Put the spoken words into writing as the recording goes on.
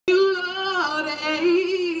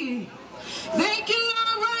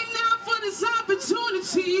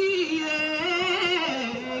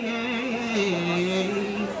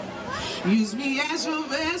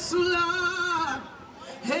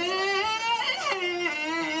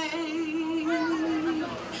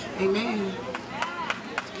Amen.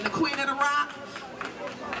 The Queen of the Rock,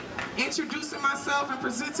 introducing myself and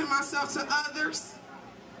presenting myself to others.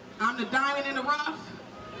 I'm the diamond in the rough,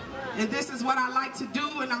 and this is what I like to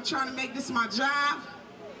do, and I'm trying to make this my job.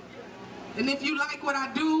 And if you like what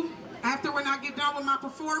I do, after when I get done with my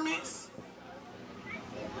performance,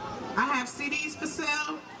 I have CDs for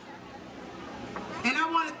sale. And I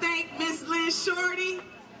want to thank Miss Lynn Shorty.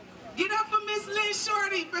 Get up for Miss Lynn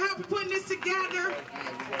Shorty for helping putting this together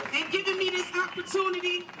and giving me this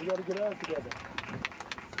opportunity. We got to get ours together.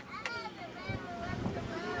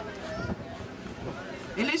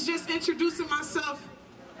 And it's just introducing myself,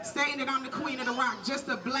 saying that I'm the Queen of the Rock, just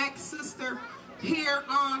a black sister here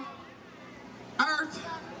on earth,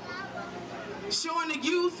 showing the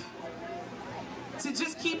youth to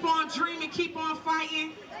just keep on dreaming, keep on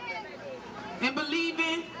fighting, and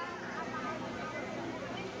believing,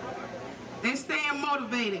 and staying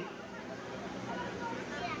motivated.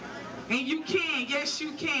 And you can, yes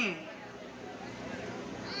you can.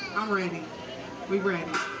 I'm ready. We ready.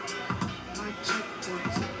 Mic check, 1,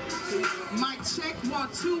 2. Mic check, 1,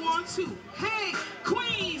 2, 1, 2. Hey,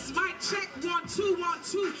 Queens, mic check, 1, 2, 1,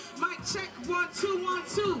 2. Mic check, 1, 2, 1,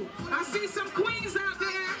 2. I see some queens out there.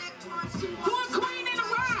 Who a queen in the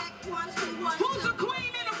rock? Who's a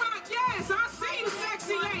queen in the rock? Yes, I see you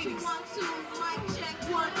sexy ladies. 1, 2, mic check,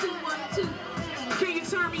 1, 2, 1, 2. Can you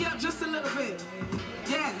turn me up just a little bit?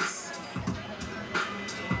 Yes.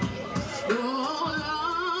 Oh,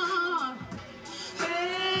 Lord.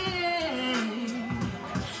 Hey.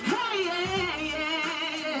 Hey,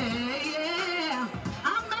 yeah. I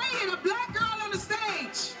made it, a black girl on the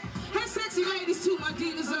stage. Hey, sexy ladies, to my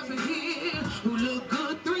divas up in here who look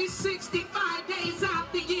good 365 days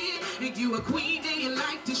out the year. If you a queen and you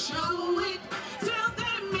like to show it, tell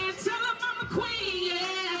them, man, tell them I'm a queen,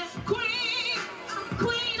 yeah. Queen,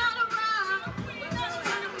 queen of the rock.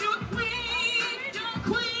 You're a queen, you're a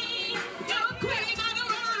queen, you're a queen of the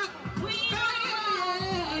rock. Queen,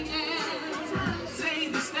 yeah. Say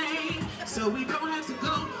this thing, so we don't have to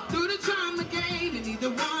go through the drama game, and neither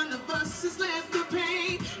one of us is left with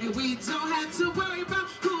pain, and we don't have to worry about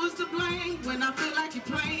who's to blame when I feel like you're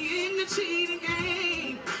playing the cheating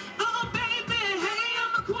game. Oh baby, hey,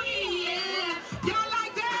 I'm a queen, yeah. Y'all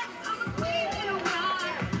like that? I'm a queen in the rock.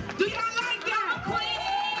 Do y'all like that? I'm a queen.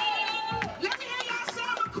 Let me hear y'all say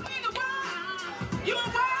I'm a queen of what? You a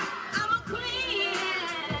what? I'm a queen,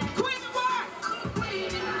 yeah. Queen of what? I'm a queen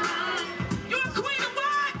in the rock. You a queen of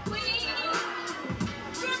what? Queen.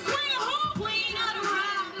 You a queen of who? Queen of the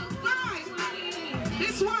rock. Right. Queen.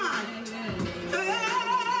 This why.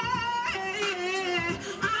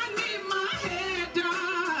 I need my hair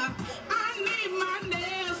done. I need my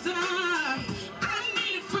nails done. I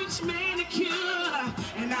need a French manicure.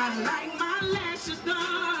 And I like my lashes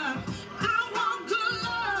done. I want good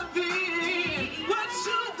loving. What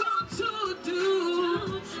you going to do?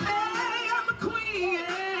 Hey, I'm a queen,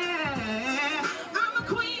 yeah. I'm a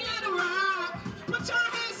queen of the rock. Put your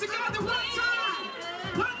hands together one time.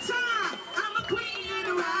 One time. I'm a queen of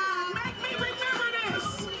the rock. Make me remember this.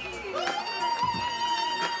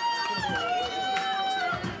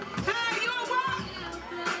 Hey, you a what?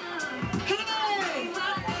 Hey,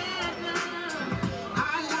 I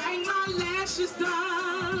like my lashes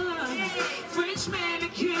done. French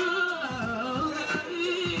manicure.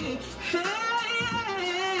 Hey,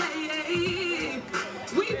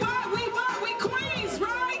 we queens,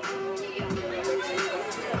 right?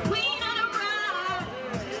 Queen of the rock.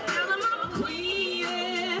 Tell them I'm a Queen,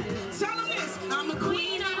 yeah. Tell them this. I'm a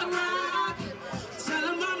queen of the rock. Tell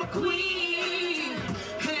them I'm a queen.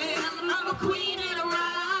 Hey, I'm a queen of the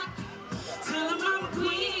rock. Tell them I'm a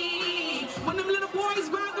queen. When them little boys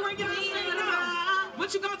bothering you, sing it out.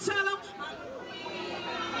 What you gonna tell them?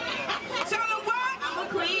 Tell them what? I'm a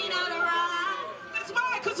queen of the rock. That's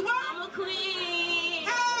why, cause what? I'm a queen.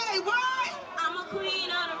 Hey, why? I'm a queen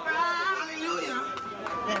of the rock. Hallelujah.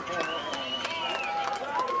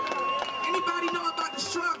 Anybody know about the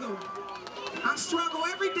struggle? I struggle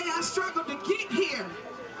every day. I struggle to get here.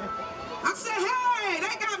 I said, hey,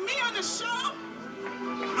 they got me on the show.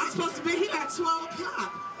 I'm supposed to be here at 12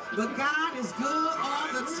 o'clock. But God is good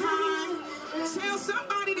all the time. Tell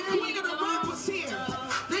somebody the Queen of the Rock was here.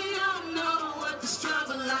 They don't know what the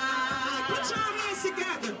struggle like. Put your hands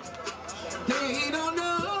together. They don't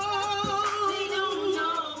know. They don't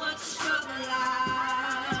know what struggle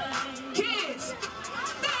like. Kids,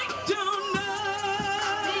 they don't know.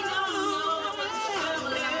 They don't know what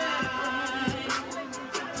struggle like.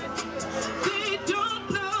 They don't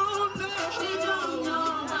know, no. They don't know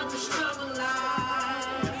what the struggle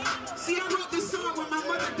like. See, I wrote this song when my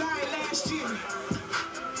mother died last year.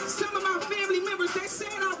 Some of my family members, they said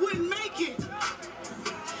I wouldn't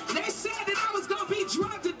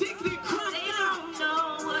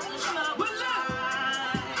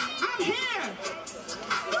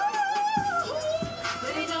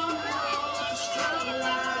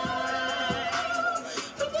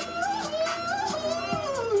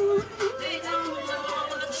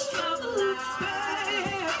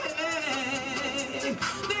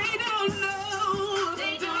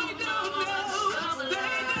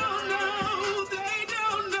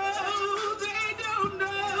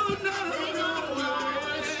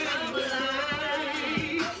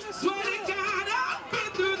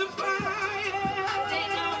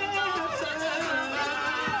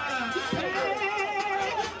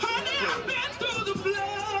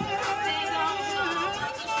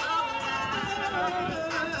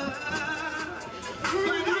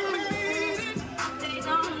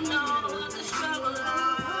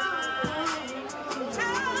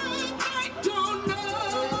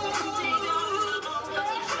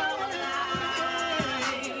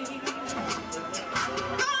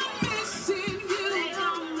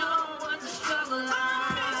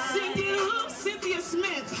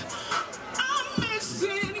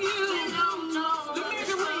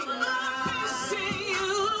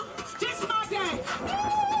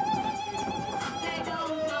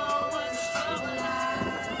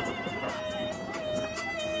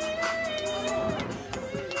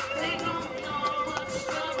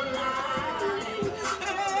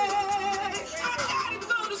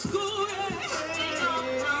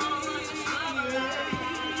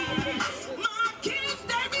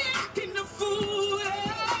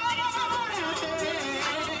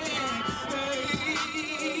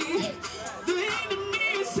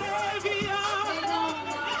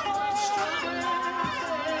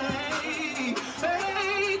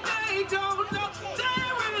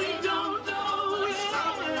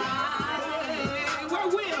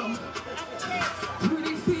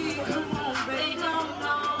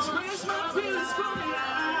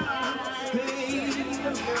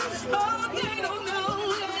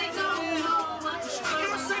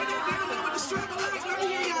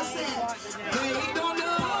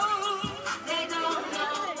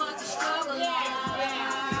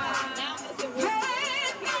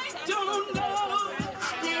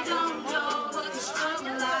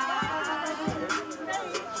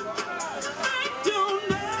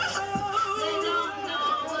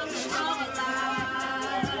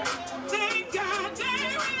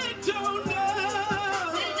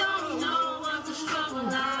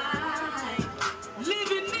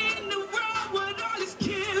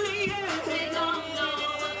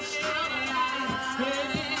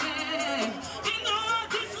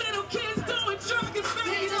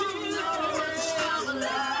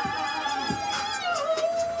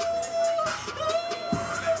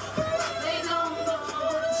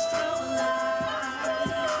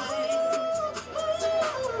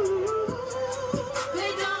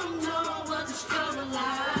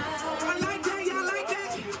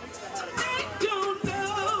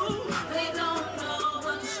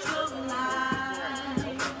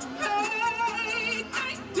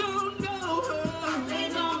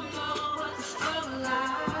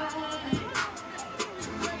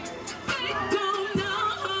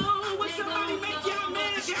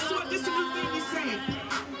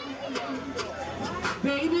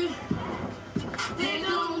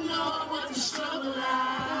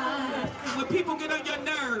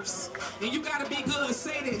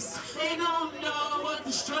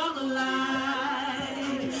struggle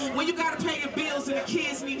like. When you gotta pay your bills and the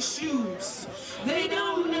kids need shoes, they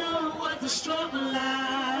don't know what the struggle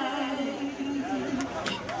like.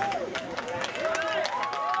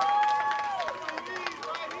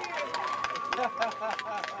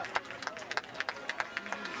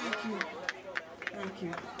 Thank you. Thank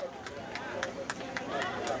you.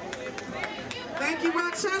 Thank you,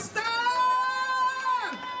 Rochester!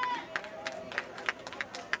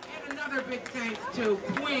 And another big thanks to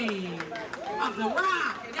Queen of the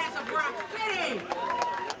Rock, and that's a Rock City!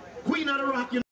 Queen of the Rock,